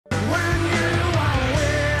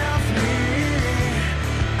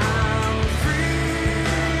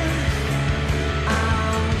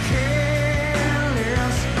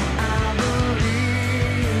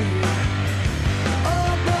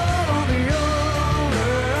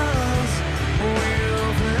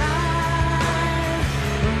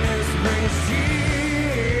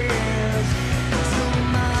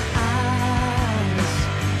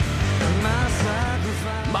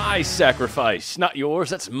my sacrifice, not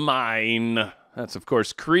yours, that's mine. That's, of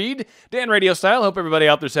course, Creed. Dan RadioStyle. Hope everybody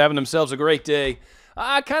out there's having themselves a great day.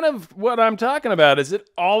 Kind of what I'm talking about. Is it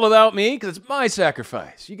all about me? Because it's my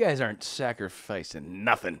sacrifice. You guys aren't sacrificing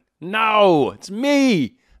nothing. No, it's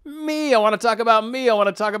me. Me. I want to talk about me. I want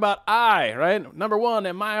to talk about I, right? Number one,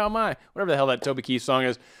 am I, oh my. Whatever the hell that Toby Keith song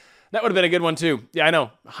is. That would have been a good one, too. Yeah, I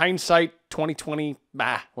know. Hindsight 2020,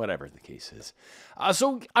 whatever the case is.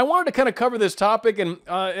 So I wanted to kind of cover this topic, and it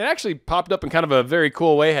actually popped up in kind of a very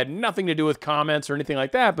cool way. It had nothing to do with comments or anything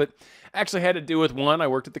like that, but actually had to do with one. I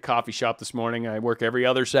worked at the coffee shop this morning. I work every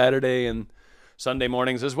other Saturday and Sunday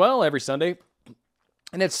mornings as well, every Sunday.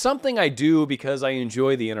 And it's something I do because I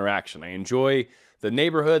enjoy the interaction. I enjoy the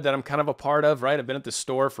neighborhood that I'm kind of a part of, right? I've been at the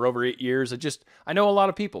store for over 8 years. I know a lot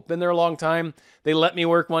of people. Been there a long time. They let me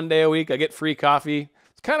work one day a week. I get free coffee.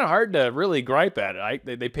 It's kind of hard to really gripe at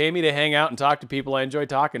it. They pay me to hang out and talk to people I enjoy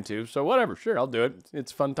talking to. So whatever, sure, I'll do it.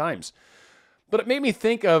 It's fun times. But it made me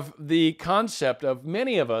think of the concept of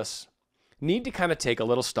many of us need to kind of take a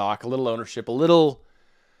little stock, a little ownership,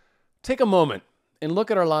 take a moment and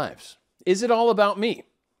look at our lives. Is it all about me?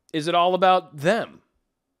 Is it all about them?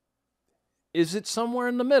 Is it somewhere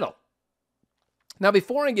in the middle? Now,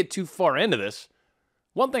 before I get too far into this,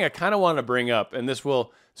 one thing I kind of want to bring up, and this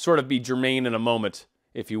will sort of be germane in a moment,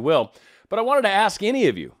 if you will, but I wanted to ask any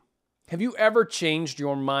of you, have you ever changed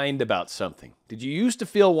your mind about something? Did you used to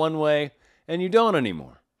feel one way and you don't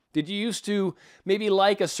anymore? Did you used to maybe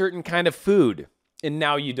like a certain kind of food and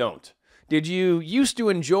now you don't? Did you used to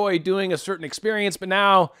enjoy doing a certain experience, but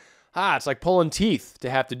now it's like pulling teeth to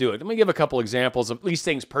have to do it? Let me give a couple examples of these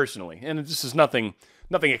things personally. And this is nothing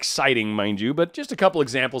exciting, mind you, but just a couple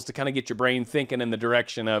examples to kind of get your brain thinking in the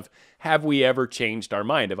direction of, have we ever changed our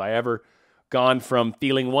mind? Have I ever gone from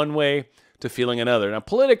feeling one way to feeling another? Now,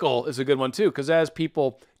 political is a good one too, because as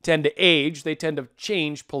people tend to age, they tend to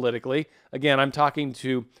change politically. Again, I'm talking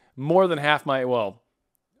to more than half a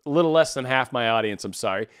little less than half my audience,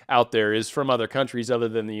 out there is from other countries other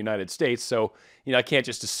than the United States. So, I can't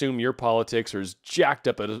just assume your politics are as jacked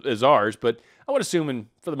up as ours, but I would assume,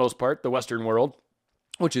 for the most part, the Western world,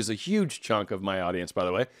 which is a huge chunk of my audience, by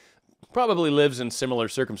the way, probably lives in similar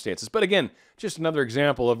circumstances. But again, just another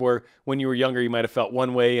example of where when you were younger, you might have felt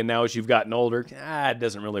one way, and now as you've gotten older, it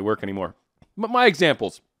doesn't really work anymore. But my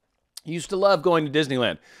examples: used to love going to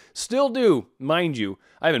Disneyland. Still do, mind you.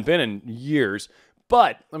 I haven't been in years.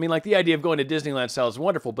 But, the idea of going to Disneyland sounds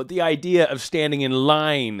wonderful, but the idea of standing in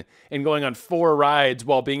line and going on 4 rides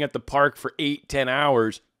while being at the park for 8-10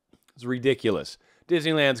 hours is ridiculous.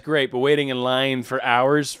 Disneyland's great, but waiting in line for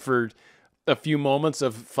hours for a few moments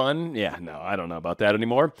of fun? Yeah, no, I don't know about that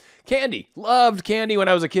anymore. Candy. Loved candy when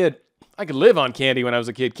I was a kid. I could live on candy when I was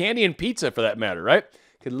a kid. Candy and pizza, for that matter, right?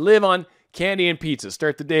 Could live on candy and pizza.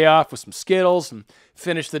 Start the day off with some Skittles and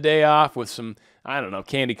finish the day off with some,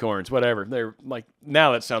 candy corns, whatever. They're like,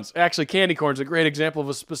 now that sounds, actually candy corn's a great example of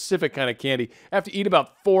a specific kind of candy. After you eat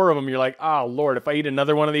about 4 of them, you're like, oh Lord, if I eat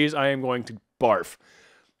another one of these, I am going to barf.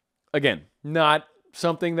 Again, not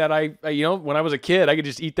something that I when I was a kid, I could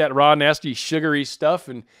just eat that raw, nasty, sugary stuff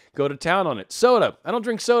and go to town on it. Soda. I don't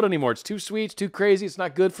drink soda anymore. It's too sweet, it's too crazy, it's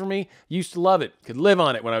not good for me. Used to love it. Could live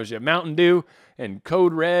on it when I was Mountain Dew and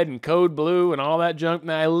Code Red and Code Blue and all that junk.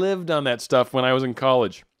 Man, I lived on that stuff when I was in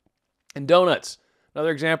college. And donuts.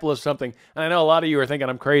 Another example of something, and I know a lot of you are thinking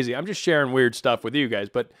I'm crazy. I'm just sharing weird stuff with you guys,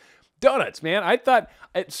 but donuts, man. I thought,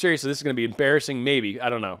 seriously, this is going to be embarrassing, maybe. I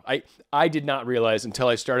don't know. I did not realize until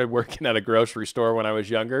I started working at a grocery store when I was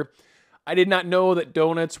younger. I did not know that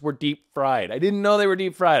donuts were deep fried. I didn't know they were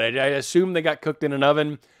deep fried. I assumed they got cooked in an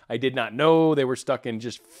oven. I did not know they were stuck in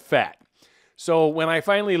just fat. So when I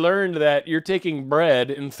finally learned that you're taking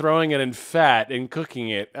bread and throwing it in fat and cooking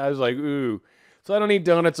it, I was like, ooh. So I don't eat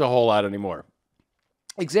donuts a whole lot anymore.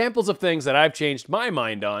 Examples of things that I've changed my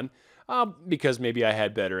mind on, because maybe I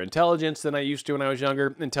had better intelligence than I used to when I was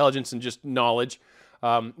younger. Intelligence and just knowledge.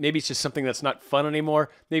 Maybe it's just something that's not fun anymore.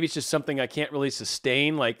 Maybe it's just something I can't really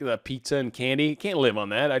sustain, like the pizza and candy. Can't live on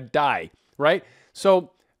that. I'd die, right?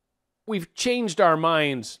 So we've changed our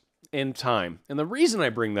minds in time. And the reason I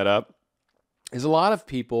bring that up is a lot of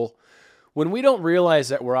people, when we don't realize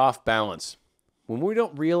that we're off balance, when we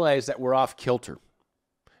don't realize that we're off kilter,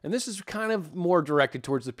 and this is kind of more directed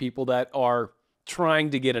towards the people that are trying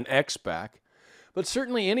to get an ex back, but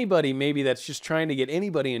certainly anybody maybe that's just trying to get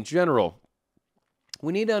anybody in general,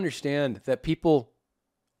 we need to understand that people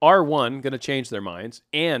are, one, going to change their minds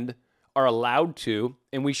and are allowed to,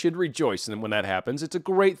 and we should rejoice when that happens. It's a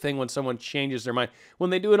great thing when someone changes their mind. When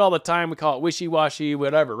they do it all the time, we call it wishy-washy,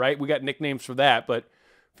 whatever, right? We got nicknames for that, but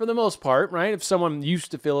for the most part, right? If someone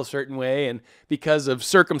used to feel a certain way and because of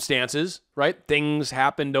circumstances, right? Things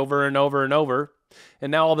happened over and over and over.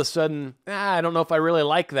 And now all of a sudden, I don't know if I really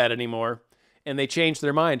like that anymore. And they change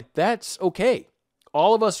their mind. That's okay.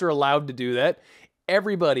 All of us are allowed to do that.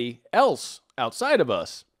 Everybody else outside of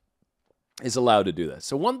us is allowed to do that.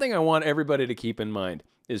 So one thing I want everybody to keep in mind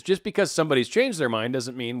is just because somebody's changed their mind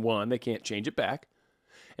doesn't mean, one, they can't change it back.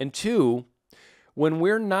 And two, when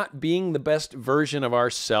we're not being the best version of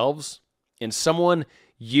ourselves and someone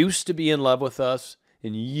used to be in love with us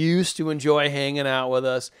and used to enjoy hanging out with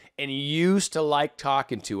us and used to like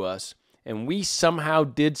talking to us, and we somehow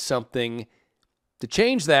did something to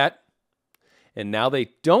change that, and now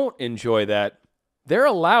they don't enjoy that, they're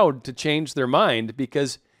allowed to change their mind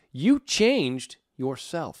because you changed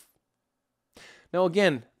yourself. Now,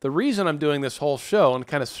 again, the reason I'm doing this whole show, and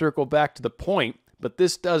kind of circle back to the point, but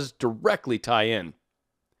this does directly tie in.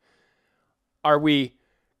 Are we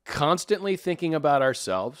constantly thinking about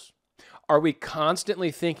ourselves? Are we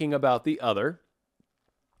constantly thinking about the other?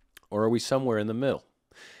 Or are we somewhere in the middle?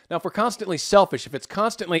 Now, if we're constantly selfish, if it's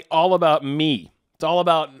constantly all about me, it's all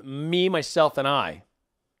about me, myself, and I,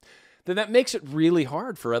 then that makes it really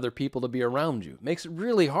hard for other people to be around you. It makes it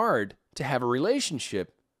really hard to have a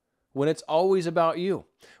relationship when it's always about you.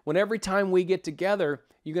 When every time we get together,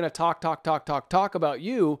 you're going to talk about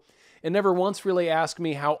you and never once really ask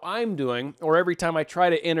me how I'm doing, or every time I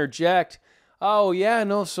try to interject, oh yeah,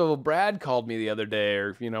 no, so Brad called me the other day,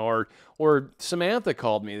 or Samantha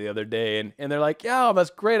called me the other day, and they're like, yeah,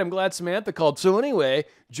 that's great, I'm glad Samantha called. So anyway,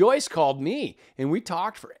 Joyce called me, and we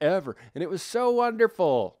talked forever, and it was so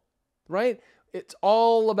wonderful, right? It's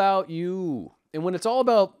all about you. And when it's all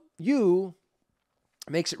about you,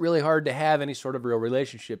 it makes it really hard to have any sort of real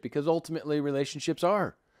relationship, because ultimately relationships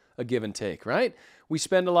are a give and take, right? We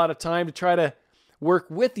spend a lot of time to try to work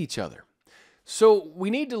with each other. So we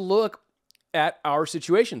need to look at our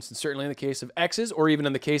situations, and certainly in the case of exes, or even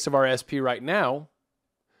in the case of our SP right now,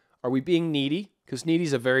 are we being needy? Because needy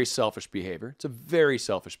is a very selfish behavior. It's a very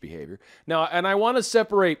selfish behavior. Now, and I want to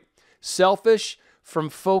separate selfish from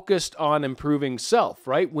focused on improving self,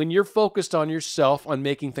 right? When you're focused on yourself, on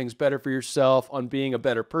making things better for yourself, on being a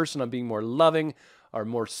better person, on being more loving, or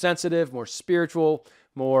more sensitive, more spiritual,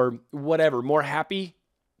 more whatever, more happy,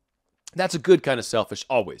 that's a good kind of selfish,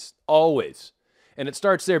 always, always. And it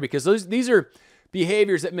starts there because these are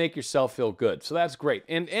behaviors that make yourself feel good. So that's great.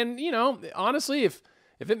 And you know, honestly, if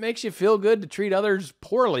it makes you feel good to treat others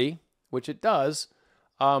poorly, which it does,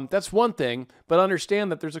 that's one thing. But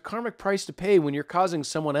understand that there's a karmic price to pay when you're causing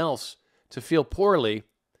someone else to feel poorly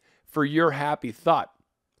for your happy thought,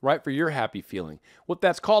 right? For your happy feeling. What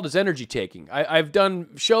that's called is energy taking. I've done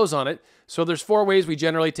shows on it. So there's 4 ways we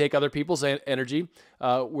generally take other people's energy.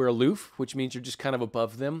 We're aloof, which means you're just kind of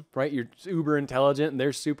above them, right? You're uber intelligent and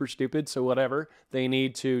they're super stupid. So whatever, they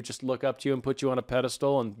need to just look up to you and put you on a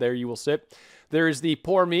pedestal, and there you will sit. There is the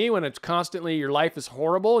poor me, when it's constantly your life is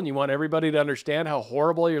horrible and you want everybody to understand how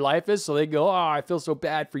horrible your life is. So they go, oh, I feel so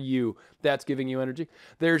bad for you. That's giving you energy.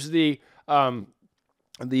 There's the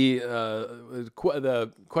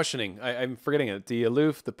questioning, I'm forgetting it, the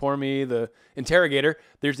aloof, the poor me, the interrogator.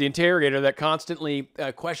 There's the interrogator that constantly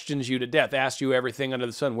questions you to death, asks you everything under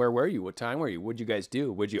the sun. Where were you? What time were you? What'd you guys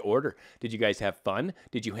do? What'd you order? Did you guys have fun?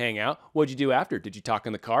 Did you hang out? What'd you do after? Did you talk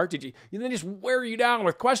in the car? And then just wear you down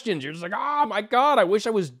with questions. You're just like, oh my God, I wish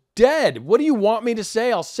I was dead. What do you want me to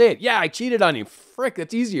say? I'll say it. Yeah, I cheated on you. Frick,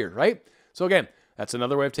 that's easier, right? So again, that's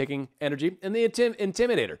another way of taking energy. And the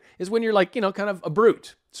intimidator is when you're like, kind of a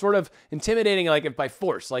brute, sort of intimidating, like by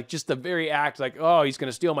force, like just the very act, like, oh, he's going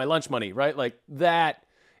to steal my lunch money, right? Like that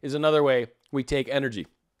is another way we take energy.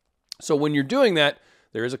 So when you're doing that,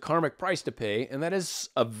 there is a karmic price to pay, and that is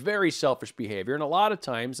a very selfish behavior. And a lot of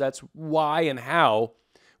times that's why and how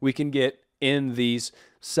we can get in these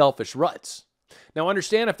selfish ruts. Now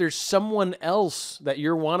understand, if there's someone else that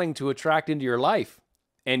you're wanting to attract into your life,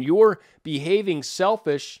 and you're behaving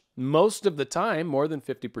selfish most of the time, more than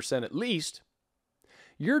 50% at least,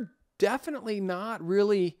 you're definitely not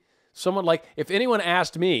really someone like, if anyone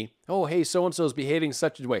asked me, oh, hey, so-and-so's behaving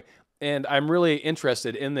such a way, and I'm really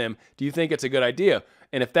interested in them, do you think it's a good idea?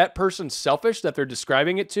 And if that person's selfish that they're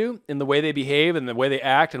describing it to, in the way they behave and the way they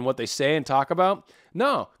act and what they say and talk about,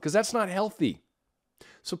 no, because that's not healthy.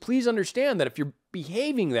 So please understand that if you're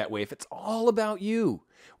behaving that way, if it's all about you,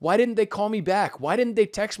 why didn't they call me back? Why didn't they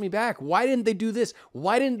text me back? Why didn't they do this?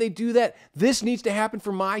 Why didn't they do that? This needs to happen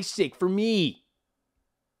for my sake, for me.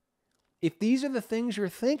 If these are the things you're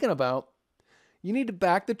thinking about, you need to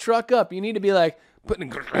back the truck up. You need to be like,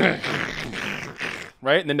 putting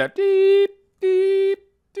right? And then that deep, deep,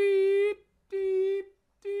 deep, deep,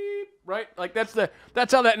 deep, right? Like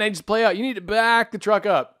that's how that needs to play out. You need to back the truck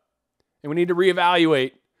up, and we need to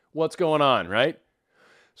reevaluate what's going on, right?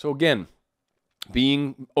 So again,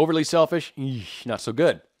 being overly selfish, not so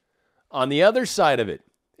good. On the other side of it,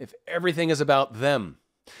 if everything is about them,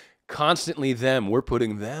 constantly them, we're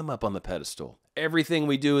putting them up on the pedestal. Everything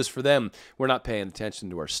we do is for them. We're not paying attention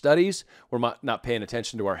to our studies. We're not paying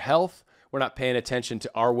attention to our health. We're not paying attention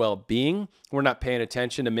to our well-being. We're not paying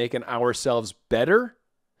attention to making ourselves better.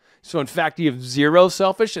 So in fact, you have zero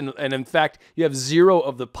selfish, and in fact, you have zero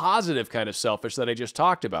of the positive kind of selfish that I just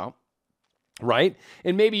talked about, right?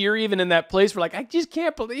 And maybe you're even in that place where like, I just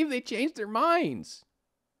can't believe they changed their minds.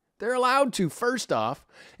 They're allowed to, first off.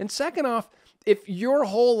 And second off, if your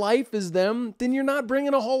whole life is them, then you're not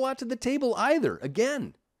bringing a whole lot to the table either.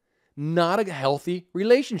 Again, not a healthy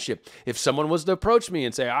relationship. If someone was to approach me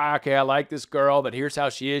and say, okay, I like this girl, but here's how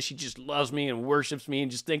she is. She just loves me and worships me and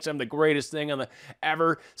just thinks I'm the greatest thing on the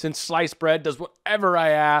ever since sliced bread, does whatever I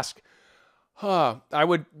ask. I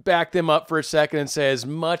would back them up for a second and say, as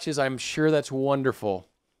much as I'm sure that's wonderful,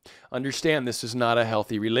 understand this is not a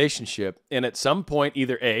healthy relationship. And at some point,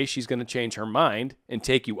 either A, she's going to change her mind and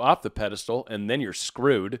take you off the pedestal, and then you're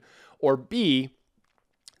screwed. Or B,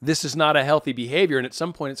 this is not a healthy behavior, and at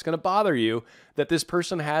some point it's going to bother you that this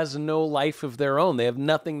person has no life of their own. They have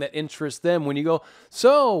nothing that interests them. When you go,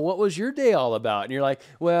 so what was your day all about? And you're like,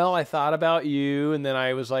 well, I thought about you, and then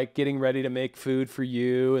I was like getting ready to make food for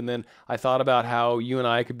you, and then I thought about how you and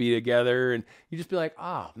I could be together, and you just be like,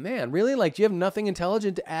 oh man, really? Like you have nothing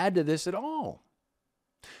intelligent to add to this at all.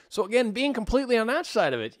 So again, being completely on that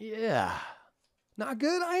side of it, yeah, not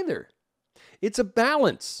good either. It's a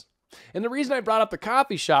balance. And the reason I brought up the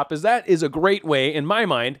coffee shop is that is a great way, in my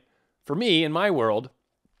mind, for me, in my world,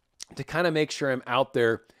 to kind of make sure I'm out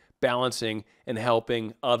there balancing and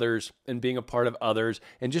helping others and being a part of others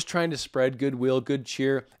and just trying to spread goodwill, good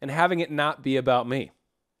cheer, and having it not be about me,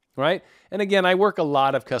 right? And again, I work a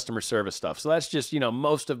lot of customer service stuff, so that's just,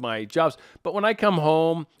 most of my jobs. But when I come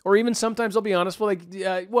home, or even sometimes I'll be honest, when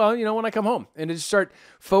I come home and just start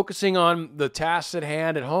focusing on the tasks at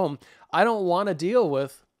hand at home, I don't want to deal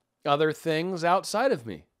with other things outside of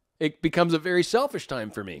me. It becomes a very selfish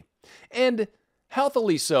time for me, and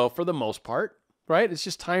healthily so for the most part, right? It's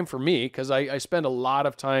just time for me because I spend a lot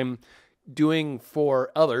of time doing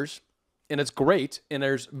for others, and it's great, and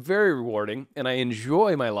there's very rewarding, and I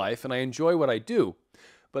enjoy my life, and I enjoy what I do,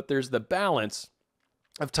 but there's the balance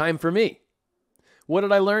of time for me. What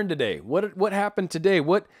did I learn today? What happened today?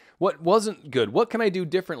 What wasn't good? What can I do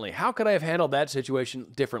differently? How could I have handled that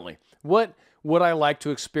situation differently? What would I like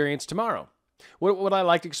to experience tomorrow? What would I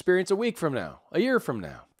like to experience a week from now, a year from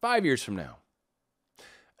now, 5 years from now?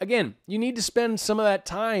 Again, you need to spend some of that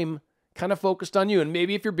time kind of focused on you. And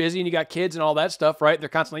maybe if you're busy and you got kids and all that stuff, right? They're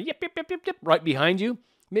constantly yip, yip, yip, yip, yip, right behind you.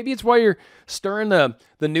 Maybe it's while you're stirring the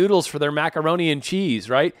noodles for their macaroni and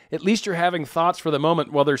cheese, right? At least you're having thoughts for the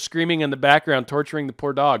moment while they're screaming in the background, torturing the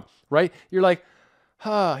poor dog, right? You're like,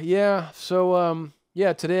 yeah, so,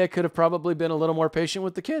 yeah, today I could have probably been a little more patient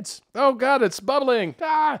with the kids. Oh God, it's bubbling,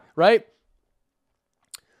 right?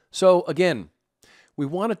 So again, we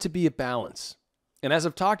want it to be a balance. And as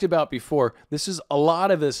I've talked about before, a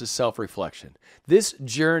lot of this is self-reflection. This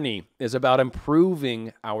journey is about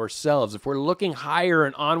improving ourselves. If we're looking higher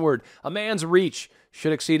and onward, a man's reach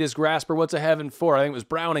should exceed his grasp, or what's a heaven for? I think it was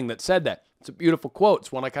Browning that said that. It's a beautiful quote.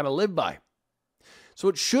 It's one I kind of live by. So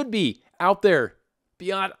it should be out there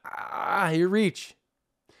beyond your reach,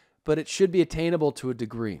 but it should be attainable to a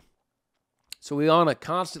degree. So we want to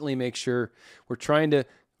constantly make sure we're trying to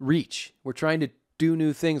reach. We're trying to do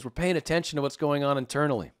new things. We're paying attention to what's going on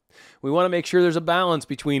internally. We want to make sure there's a balance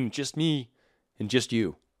between just me and just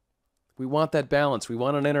you. We want that balance. We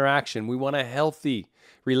want an interaction. We want a healthy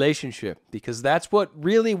relationship, because that's what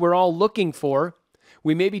really we're all looking for.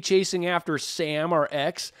 We may be chasing after Sam, our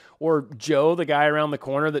ex, or Joe, the guy around the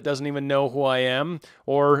corner that doesn't even know who I am,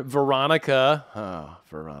 or Veronica.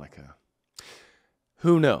 Veronica.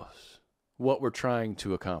 Who knows what we're trying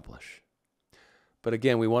to accomplish? But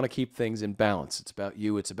again, we want to keep things in balance. It's about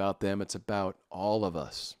you. It's about them. It's about all of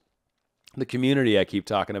us. The community I keep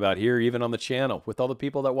talking about here, even on the channel, with all the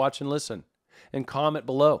people that watch and listen and comment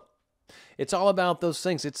below. It's all about those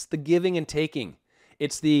things. It's the giving and taking.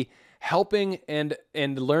 It's the helping and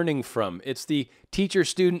learning from. It's the teacher,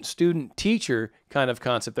 student, student, teacher kind of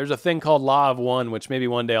concept. There's a thing called Law of One, which maybe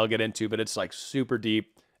one day I'll get into, but it's like super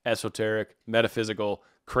deep, esoteric, metaphysical,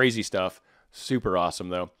 crazy stuff. Super awesome,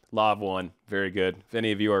 though. Law of One, very good. If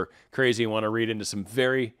any of you are crazy and want to read into some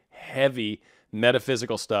very heavy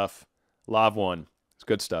metaphysical stuff, Law of One, it's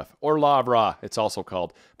good stuff. Or Law of Ra, it's also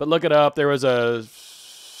called. But look it up. There was a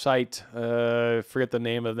site. Forget the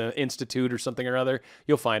name of the institute or something or other.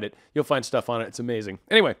 You'll find it. You'll find stuff on it. It's amazing.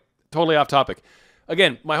 Anyway, totally off topic.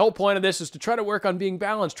 Again, my whole point of this is to try to work on being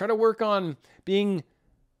balanced. Try to work on being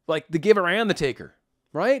like the giver and the taker,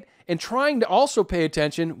 right? And trying to also pay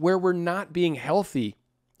attention where we're not being healthy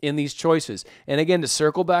in these choices. And again, to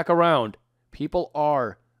circle back around, people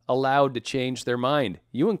are allowed to change their mind,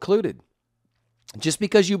 you included. Just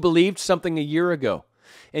because you believed something a year ago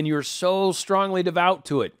and you're so strongly devout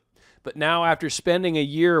to it, but now after spending a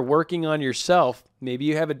year working on yourself, maybe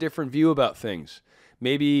you have a different view about things.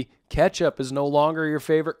 Maybe ketchup is no longer your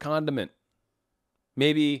favorite condiment.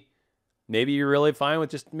 Maybe you're really fine with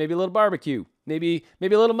just maybe a little barbecue. Maybe a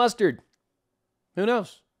little mustard. Who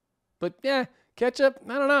knows? But yeah, ketchup,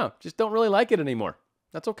 I don't know. Just don't really like it anymore.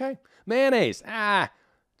 That's okay. Mayonnaise,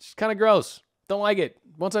 it's kind of gross. Don't like it.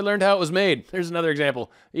 Once I learned how it was made. There's another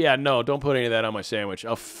example. Yeah, no, don't put any of that on my sandwich.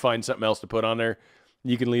 I'll find something else to put on there.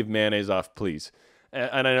 You can leave mayonnaise off, please.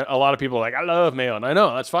 And a lot of people are like, I love mayo. And I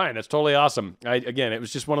know, that's fine. That's totally awesome. Again, it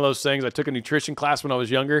was just one of those things. I took a nutrition class when I was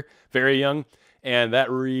younger, very young, and that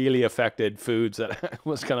really affected foods that I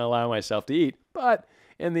was going to allow myself to eat. But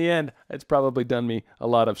in the end, it's probably done me a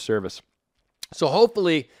lot of service. So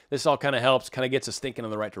hopefully this all kind of helps, kind of gets us thinking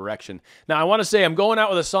in the right direction. Now, I want to say I'm going out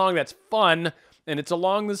with a song that's fun, and it's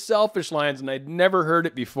along the selfish lines, and I'd never heard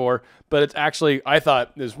it before, but it's actually, I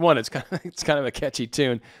thought, there's one, it's kind of a catchy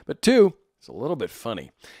tune, but two, it's a little bit funny.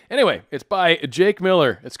 Anyway, it's by Jake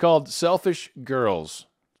Miller. It's called Selfish Girls.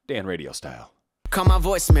 Dan Radio Style. Call my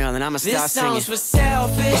voicemail and I'ma start singing. This song's for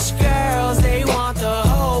selfish girls. They want the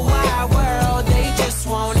whole wide world. They just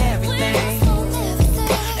want everything.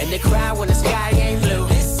 And they cry when the sky ain't blue.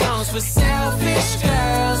 This song's for selfish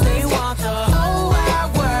girls. They want the whole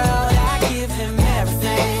wide world. I give him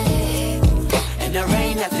everything. And there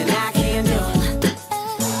ain't nothing I can do.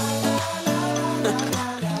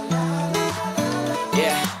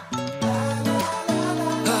 Yeah.